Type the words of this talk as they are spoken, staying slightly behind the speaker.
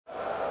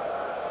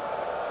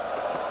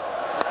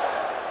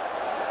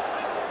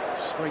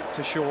Straight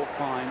to short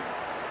fine.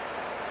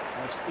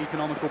 Most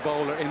economical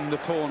bowler in the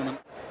tournament.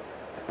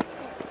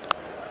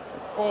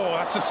 Oh,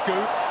 that's a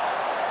scoop.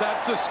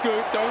 That's a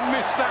scoop. Don't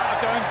miss that.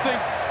 I don't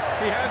think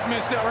he has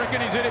missed it. I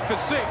reckon he's hit it for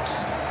 6.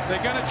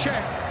 They're going to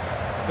check.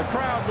 The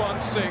crowd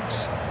wants 6.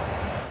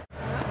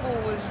 That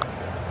ball was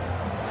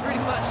pretty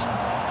much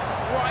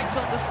right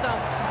on the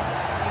stumps.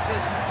 He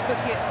just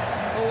took it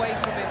away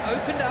from him.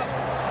 Opened up.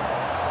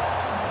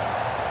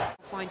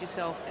 Find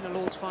yourself in a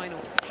Lord's final.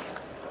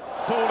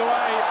 Pulled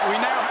away. We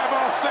now have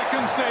our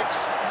second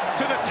 6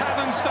 to the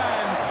Tavern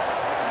stand.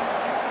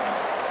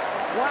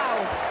 Wow.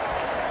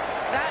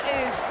 That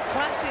is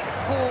classic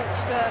Paul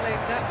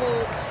Sterling. That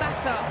ball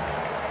sat up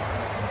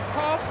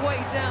halfway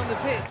down the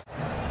pitch.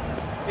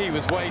 He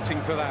was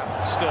waiting for that,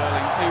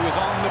 Sterling. He was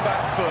on the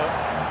back foot.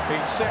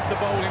 He'd set the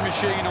bowling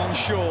machine on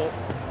short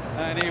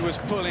and he was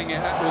pulling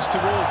it. That was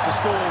towards the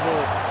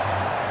scoreboard.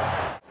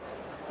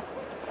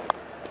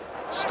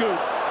 Scoop.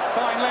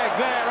 Fine leg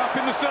there, up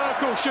in the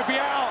circle, should be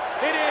out.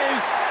 It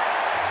is!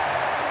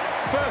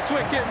 First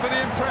wicket for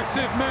the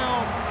impressive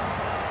Milne.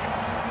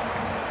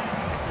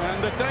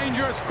 And the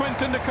dangerous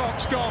Quinton de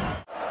Kock's gone.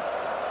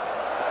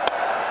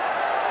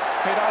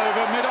 Hit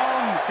over,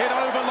 mid-on, hit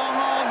over, long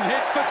on,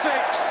 hit for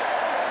 6.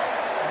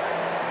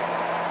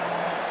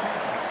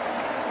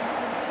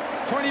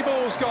 20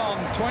 balls gone,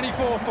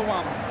 24 for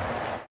 1.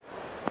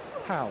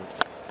 Howard.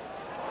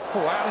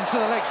 Oh, out into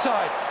the leg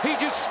side. He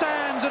just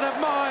stands and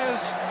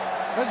admires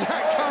as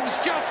that comes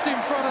just in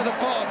front of the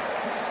pod.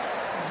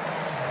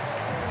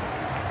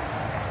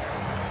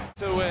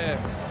 To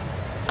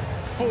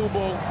full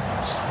ball,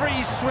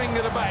 free swing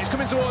of the bat. He's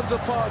coming towards the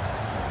pod.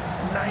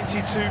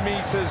 92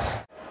 metres.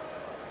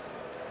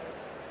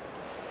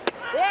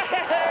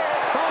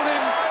 Bowled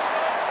him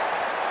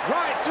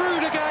right through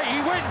the gate.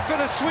 He went for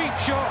the sweep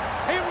shot.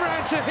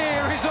 Imran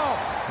Tahir is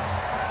off.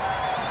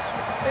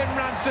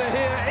 Imran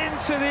Tahir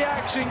into the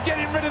action,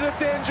 getting rid of the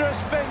dangerous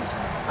things,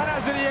 and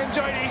hasn't he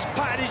enjoyed it? He's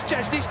patting his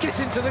chest, he's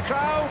kissing to the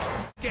crowd.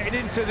 Getting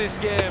into this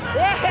game.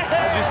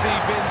 As you see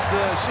Vince,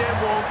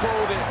 Shane Warne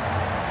called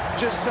it,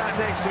 just sat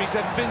next to him. He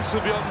said Vince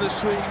will be on the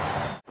sweep.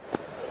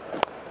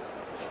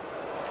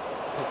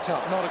 Picked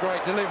up, not a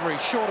great delivery,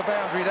 short of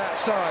boundary that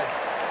side.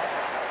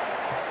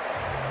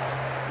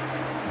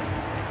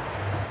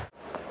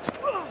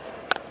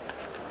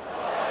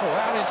 Oh,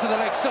 out into the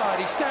leg side,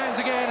 he stands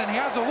again and he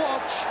has a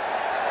watch.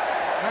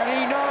 And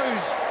he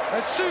knows,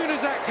 as soon as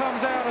that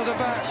comes out of the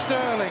bat,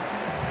 Sterling.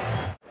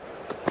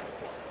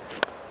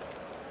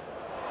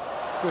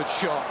 Good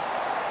shot.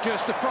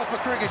 Just a proper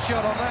cricket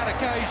shot on that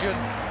occasion.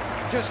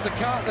 Just the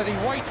cut that he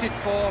waited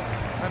for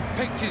and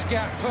picked his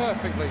gap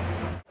perfectly.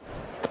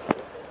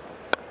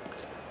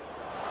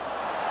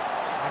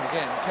 And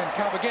again, can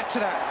cover get to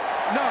that?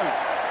 No.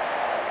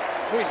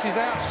 This is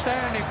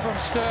outstanding from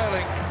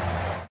Sterling.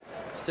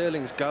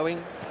 Sterling's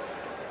going.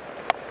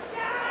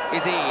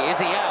 Is he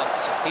out?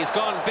 He's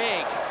gone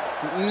big.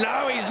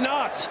 No, he's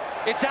not.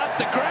 It's out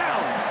the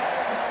ground.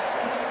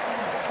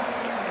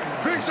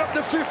 Brings up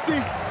the 50.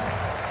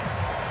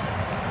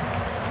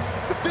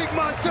 The big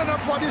man turn up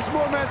for this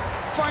moment.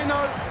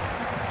 Final.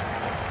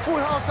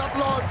 Full house at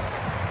Lords.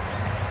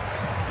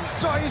 He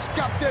saw his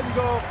captain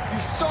go. He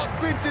saw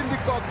Quinton de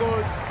Kock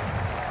goes.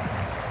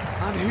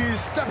 And he is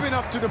stepping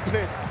up to the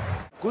plate.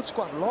 Good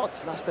squad,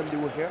 Lords, last time they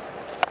were here.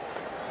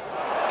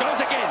 Goes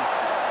again.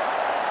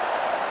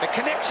 The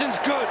connection's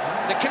good.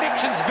 The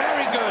connection's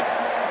very good.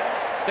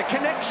 The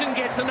connection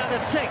gets another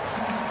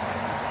 6.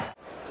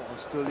 Ball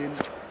still in.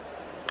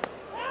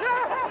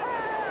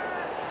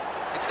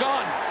 It's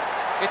gone.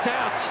 It's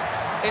out.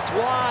 It's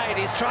wide.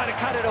 He's trying to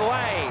cut it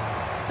away.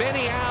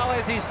 Benny Howe,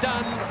 as he's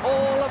done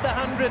all of the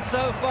 100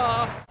 so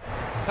far,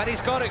 but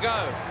he's got to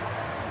go.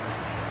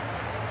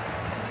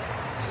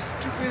 Just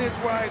keeping it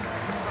wide.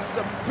 That's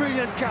a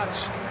brilliant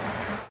catch.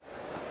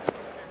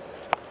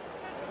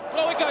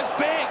 Oh, it goes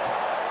big.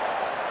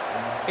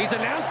 He's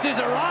announced his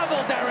arrival,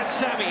 Darren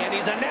Sammy, and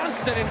he's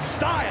announced it in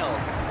style.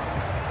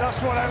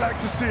 That's what I like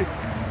to see.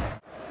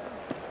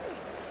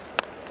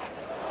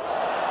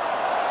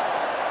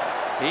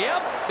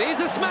 Yep, he's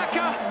a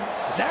smacker.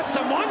 That's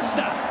a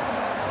monster.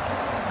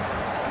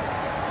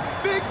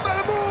 Big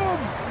bada boom!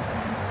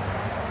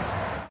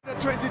 The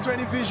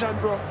 2020 vision,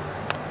 bro.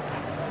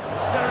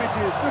 There it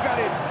is. Look at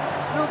it.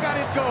 Look at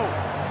it go.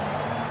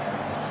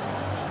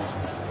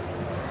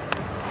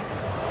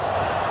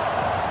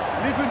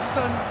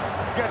 Livingston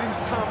getting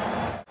some.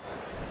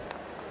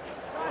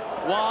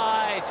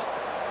 Wide.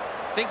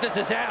 I think this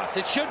is out.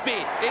 It should be.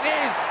 It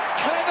is.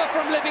 Clever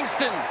from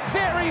Livingston.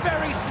 Very,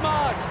 very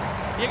smart.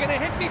 You're going to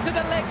hit me to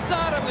the leg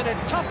side. I'm going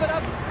to top it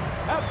up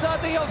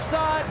outside the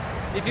offside.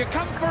 If you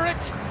come for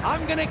it,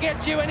 I'm going to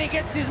get you, and he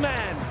gets his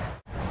man.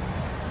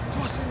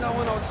 Tossing that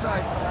one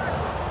outside.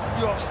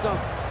 The off stump.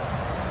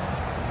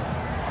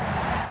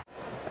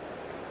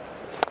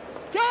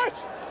 Catch!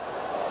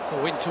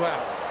 Oh, into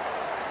out.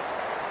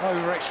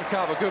 Over extra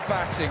cover, good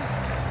batting.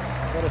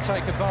 Got to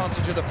take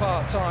advantage of the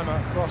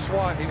part-timer. Ross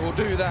White, he will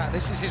do that.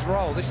 This is his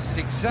role. This is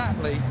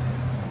exactly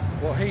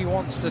what he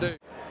wants to do.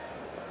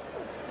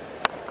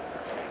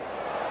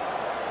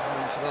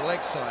 to the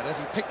leg side. Has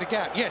he picked the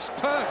gap? Yes,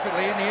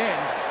 perfectly in the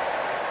end.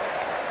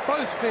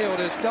 Both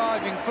fielders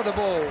diving for the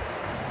ball.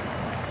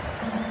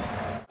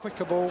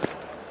 Quicker ball.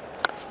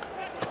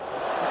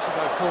 Wants to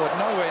go forward,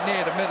 nowhere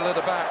near the middle of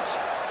the bat.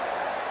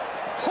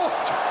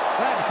 What?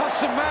 That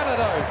doesn't matter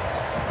though,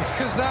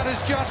 because that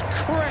has just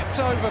crept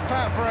over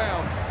Pat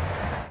Brown.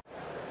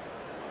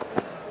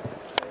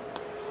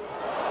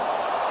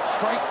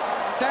 Straight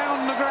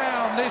down the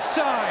ground this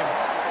time.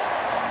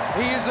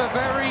 He is a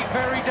very,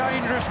 very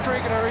dangerous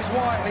cricketer, is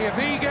Whiteley. If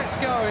he gets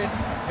going,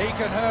 he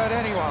can hurt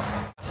anyone.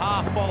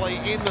 Half volley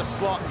in the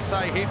slot and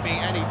say hit me,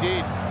 and he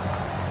did.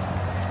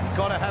 You've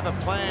got to have a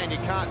plan. You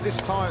can't, this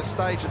time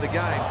stage of the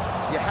game,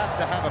 you have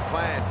to have a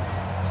plan.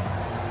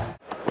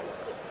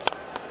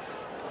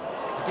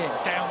 Again,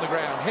 down the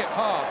ground, hit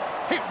hard,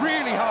 hit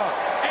really hard.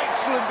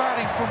 Excellent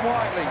batting from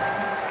Whiteley.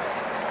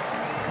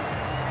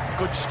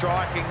 Good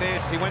striking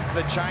this. He went for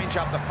the change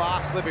up, the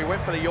fast slip. He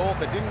went for the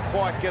Yorker, didn't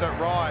quite get it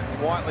right. And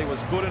Whiteley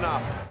was good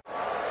enough.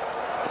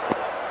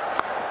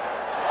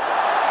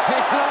 He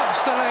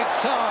loves the leg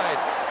side,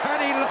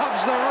 and he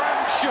loves the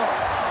ramp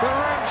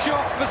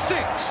shot for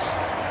 6.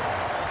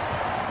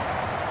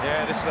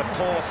 Yeah, this is a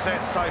poor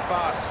set so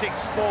far.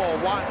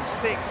 6-4,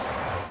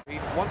 1-6. He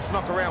wants to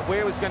knock around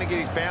where he's going to get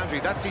his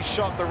boundary. That's his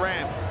shot, the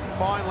ramp.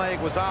 Fine leg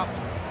was up.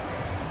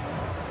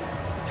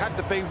 Had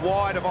to be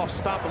wide of off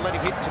stump and let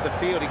him hit to the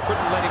field. He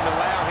couldn't let him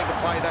allow him to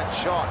play that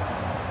shot.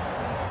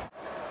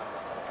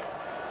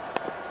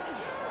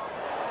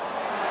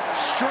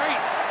 Straight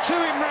to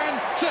Imran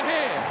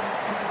Tahir.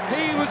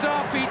 He was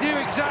up, he knew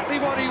exactly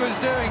what he was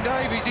doing,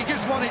 Davies. He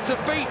just wanted to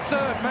beat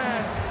third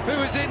man who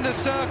was in the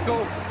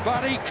circle,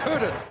 but he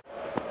couldn't.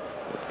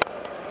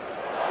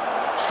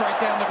 Straight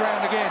down the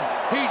ground again.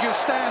 He just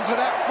stands with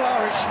that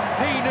flourish.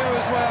 He knew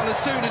as well as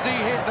soon as he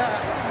hit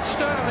that.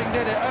 Sterling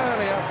did it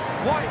earlier.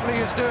 Whiteley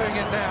is doing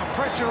it now.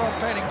 Pressure on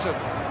Pennington.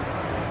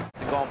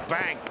 They've gone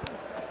bang.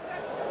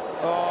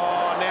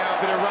 Oh, now a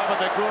bit of rub at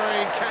the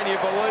green. Can you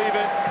believe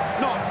it?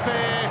 Not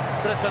fair,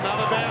 but it's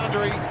another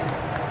boundary.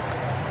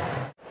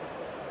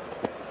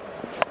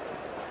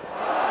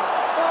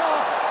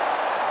 Oh,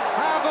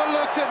 have a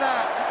look at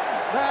that.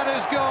 That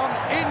has gone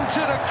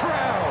into the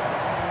crowd.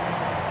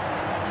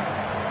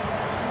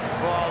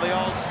 Well, the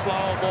old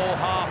slow ball,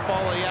 half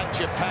volley at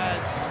your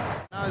pads.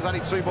 Now there's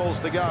only 2 balls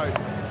to go.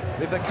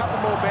 If a couple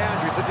more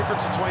boundaries, the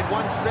difference between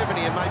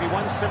 170 and maybe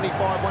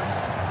 175,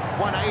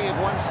 180 and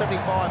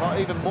 175 or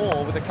even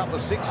more with a couple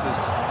of 6s.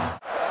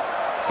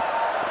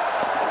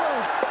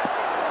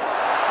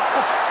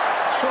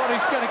 Thought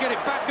he's going to get it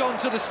back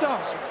onto the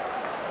stumps.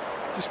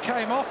 Just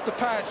came off the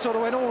pad, sort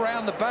of went all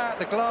around the bat,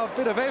 the glove,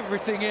 bit of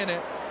everything in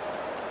it.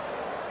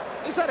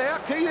 Is that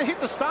out? He hit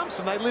the stumps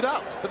and they lit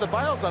up, but the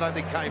bails I don't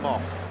think came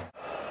off.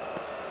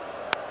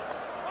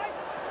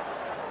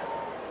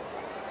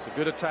 It's a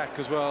good attack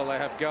as well. They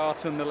have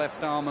Garton, the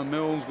left armer,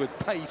 Mills with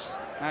pace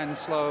and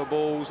slower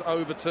balls.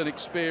 Overton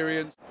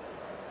experience.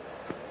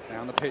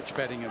 Down the pitch,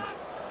 Beddingham.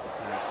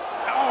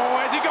 Oh,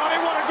 has he got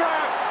it? What a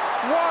grab!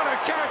 What a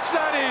catch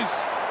that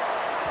is!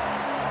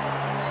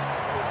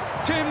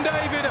 Tim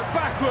David at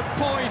backward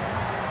point.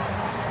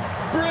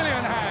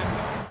 Brilliant hand.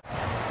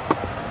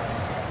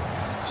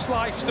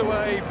 Sliced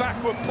away,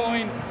 backward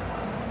point.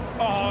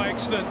 Oh,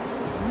 excellent.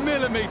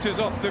 Millimetres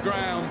off the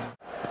ground.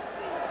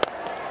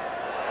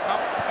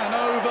 Up and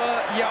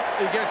over. Yep,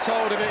 he gets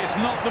hold of it. It's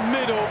not the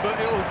middle, but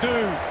it'll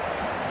do.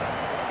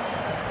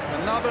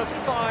 Another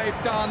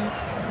 5 done.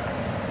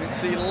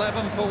 It's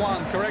 11 for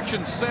 1.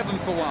 Correction, 7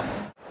 for 1.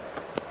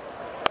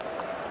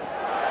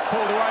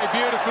 Pulled away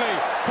beautifully.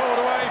 Pulled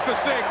away for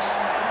 6.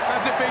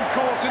 Has it been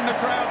caught in the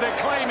crowd? They're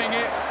claiming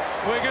it.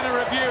 We're going to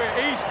review it.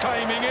 He's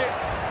claiming it.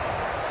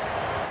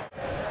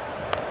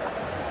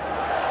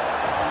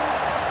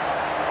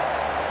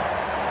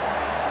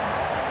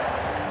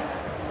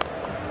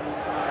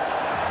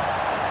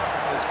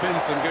 Been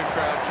some good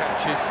crowd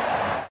catches.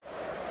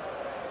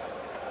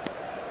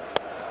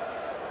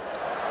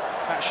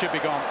 That should be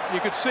gone.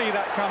 You could see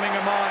that coming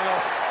a mile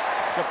off.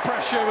 The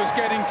pressure was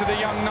getting to the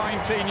young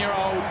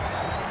 19-year-old.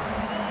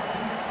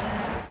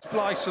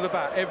 Splice to the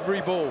bat,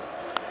 every ball.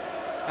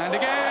 And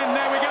again,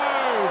 there we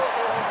go.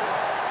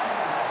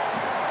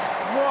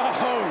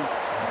 Whoa!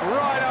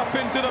 Right up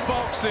into the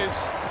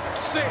boxes.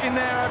 Sitting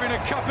there having a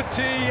cup of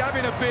tea,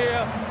 having a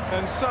beer,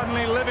 and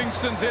suddenly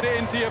Livingston's hit it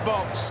into your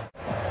box.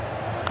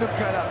 Look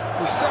at that.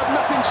 We said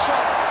nothing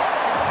shot.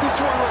 This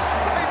one was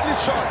slightly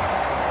shot.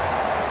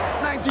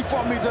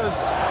 94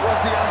 meters was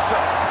the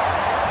answer.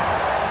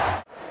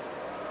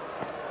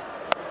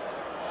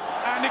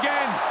 And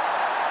again,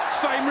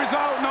 same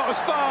result, not as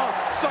far.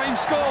 Same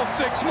score,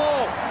 6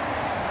 more.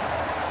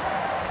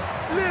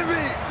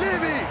 Livy!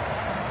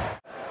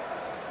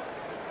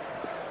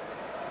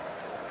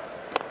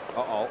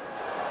 Uh-oh.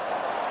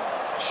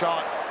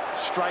 Shot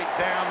straight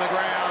down the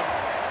ground.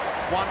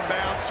 1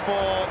 bounce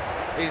for.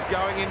 He's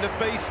going into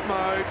beast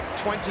mode.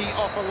 20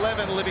 off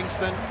 11,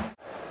 Livingston.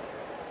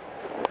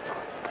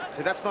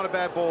 See, that's not a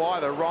bad ball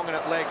either. Wrong in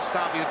at leg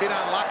stump. He's been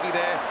unlucky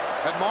there.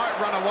 It might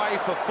run away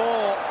for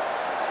 4.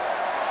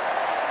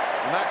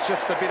 And that's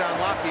just a bit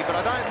unlucky, but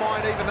I don't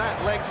mind even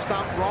that. Leg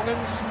stump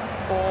wrong'uns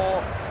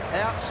or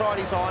outside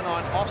his eye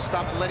line off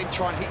stump and let him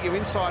try and hit you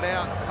inside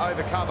out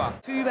over cover.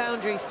 2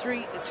 boundaries,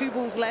 2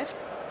 balls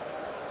left.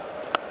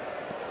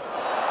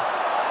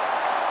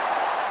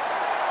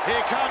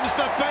 Here comes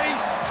the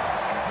beast.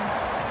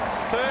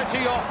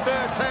 30 off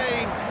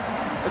 13.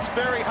 It's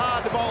very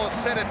hard to bowl a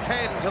set of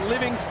 10 to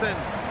Livingston.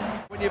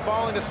 When you're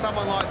bowling to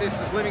someone like this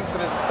as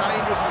Livingston, as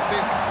dangerous as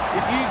this,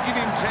 if you give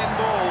him 10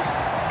 balls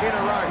in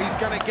a row, he's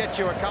going to get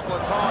you a couple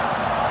of times.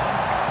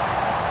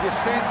 You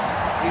sense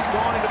he's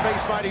gone into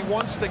beast mode. He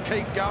wants to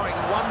keep going.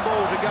 1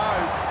 ball to go.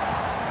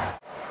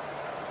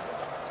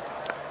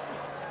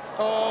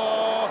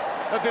 Oh,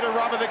 a bit of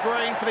rub of the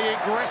green for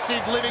the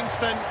aggressive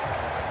Livingston.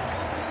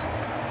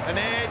 An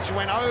edge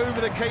went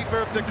over the keeper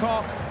of De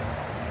Kock.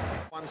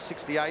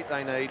 168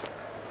 they need.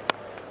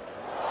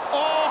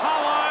 Oh,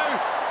 hello!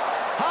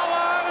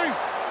 Hello!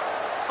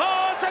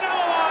 Oh, it's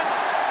another one!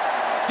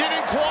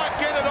 Didn't quite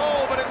get it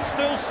all, but it's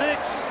still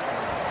 6.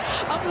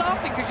 I'm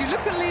laughing because you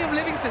look at Liam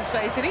Livingston's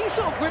face and he's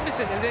sort of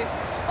grimacing as if,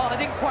 oh, I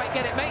didn't quite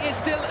get it, mate. It's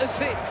still a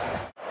 6.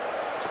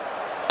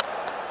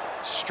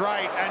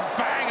 Straight and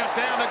bang it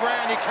down the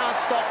ground. You can't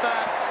stop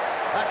that.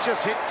 That's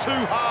just hit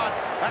too hard.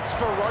 That's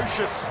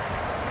ferocious.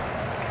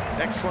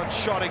 Excellent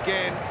shot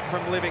again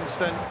from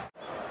Livingston.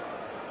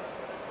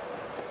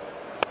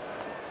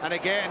 And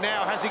again,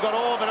 now has he got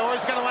all of it, or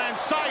is he going to land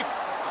safe?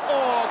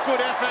 Oh, good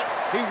effort.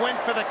 He went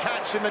for the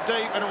catch in the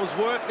deep, and it was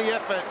worth the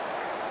effort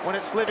when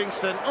it's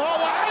Livingston. Oh,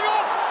 well, hang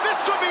on! This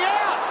could be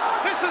out!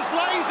 This is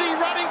lazy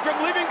running from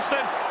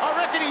Livingston. I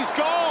reckon he's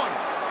gone.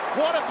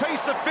 What a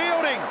piece of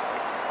fielding.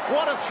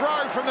 What a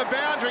throw from the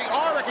boundary.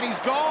 I reckon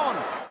he's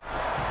gone.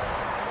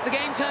 The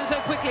game turns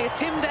so quickly. It's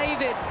Tim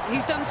David.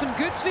 He's done some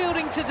good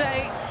fielding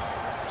today.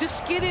 Just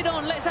skid it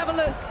on. Let's have a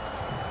look.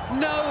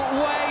 No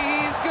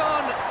way, he's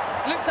gone.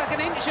 Looks like an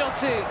inch or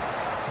 2.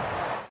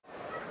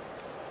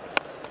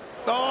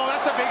 Oh,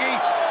 that's a biggie.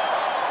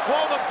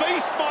 Well, the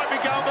beast might be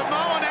going, but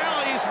Moeen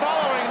Ali is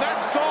following.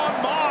 That's gone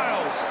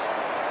miles.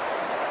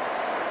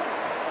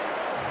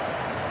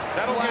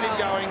 That'll get him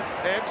going,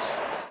 Ebbs.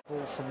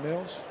 Ball from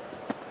Mills.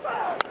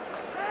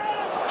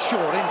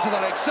 Short into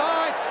the leg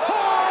side.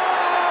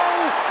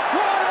 Oh!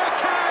 What a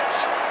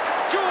catch!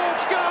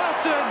 George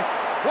Garton,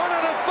 one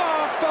of the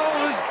fast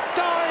bowlers,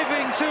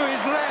 diving to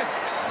his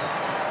left.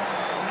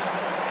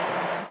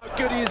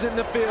 Good he is in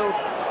the field.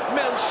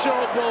 Mills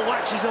short ball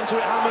latches onto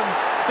it, Hammond.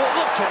 But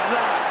look at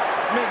that.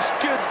 Makes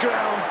good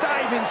ground,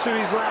 diving to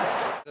his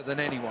left. Than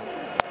anyone.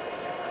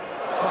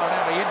 Moeen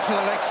Ali into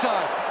the leg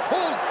side.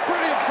 Oh,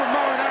 brilliant from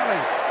Moeen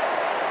Ali.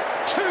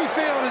 2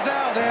 fielders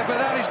out there,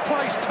 but that is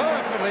placed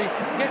perfectly.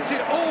 Gets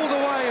it all the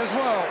way as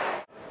well.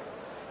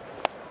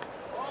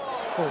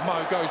 Oh,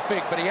 Mo goes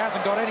big, but he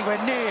hasn't got anywhere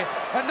near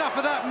enough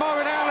of that.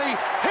 Moeen Ali,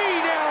 he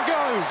now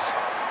goes.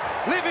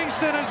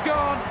 Livingston has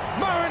gone.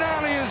 Moeen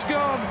Ali has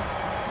gone.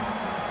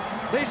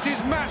 This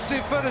is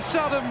massive for the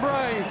Southern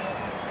Brave.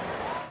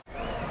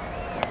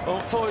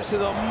 Unfortunately,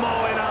 though,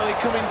 Moeen Ali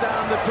coming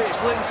down the pitch.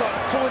 Lintock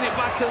pulling it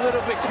back a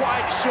little bit,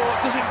 quite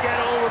short, doesn't get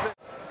all of it.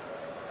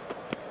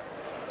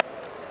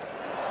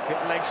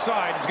 Hit leg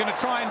side. He's going to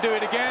try and do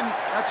it again.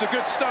 That's a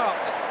good start.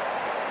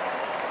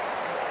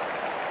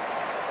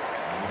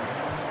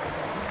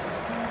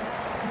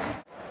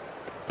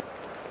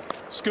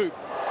 Scoop.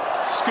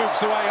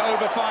 Scoops away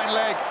over fine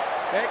leg.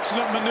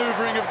 Excellent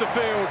manoeuvring of the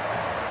field.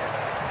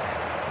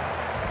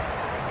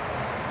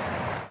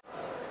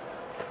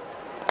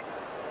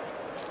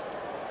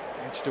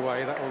 Edged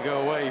away. That will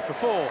go away for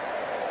 4.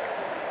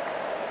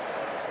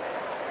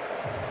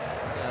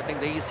 I think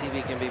the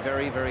ECB can be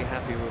very, very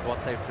happy with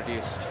what they've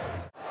produced.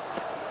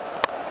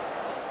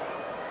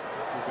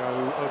 Will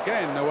go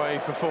again away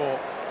for 4.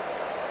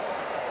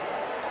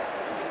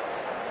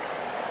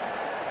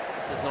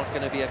 This is not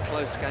going to be a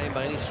close game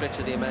by any stretch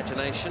of the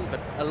imagination,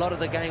 but a lot of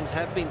the games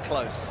have been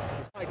close.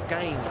 Tight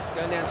games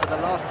going down to the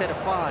last set of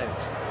 5.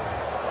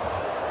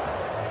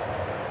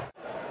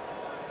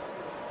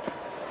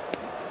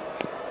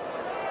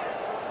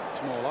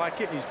 It's more like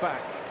it. He's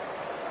back.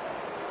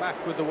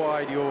 Back with the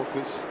wide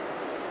Yorkers.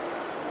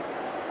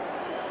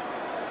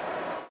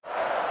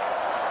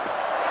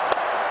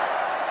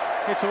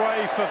 Hit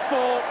away for 4,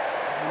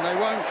 and they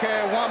won't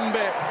care one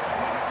bit.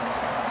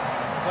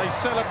 They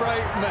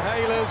celebrate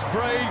Mahala's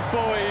brave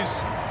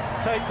boys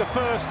take the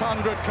first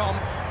 100 comp.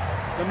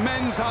 The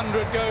men's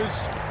 100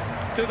 goes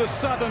to the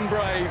Southern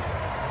Brave.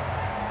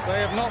 They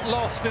have not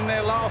lost in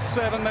their last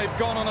 7. They've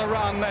gone on a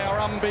run. They are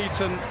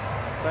unbeaten.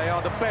 They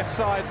are the best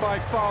side by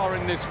far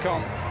in this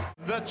comp.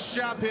 The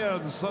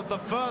champions of the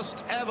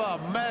first ever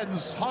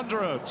men's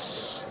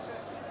 100s.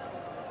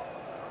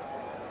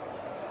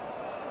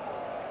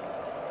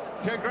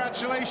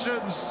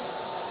 Congratulations,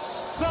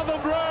 Southern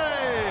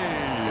Brave!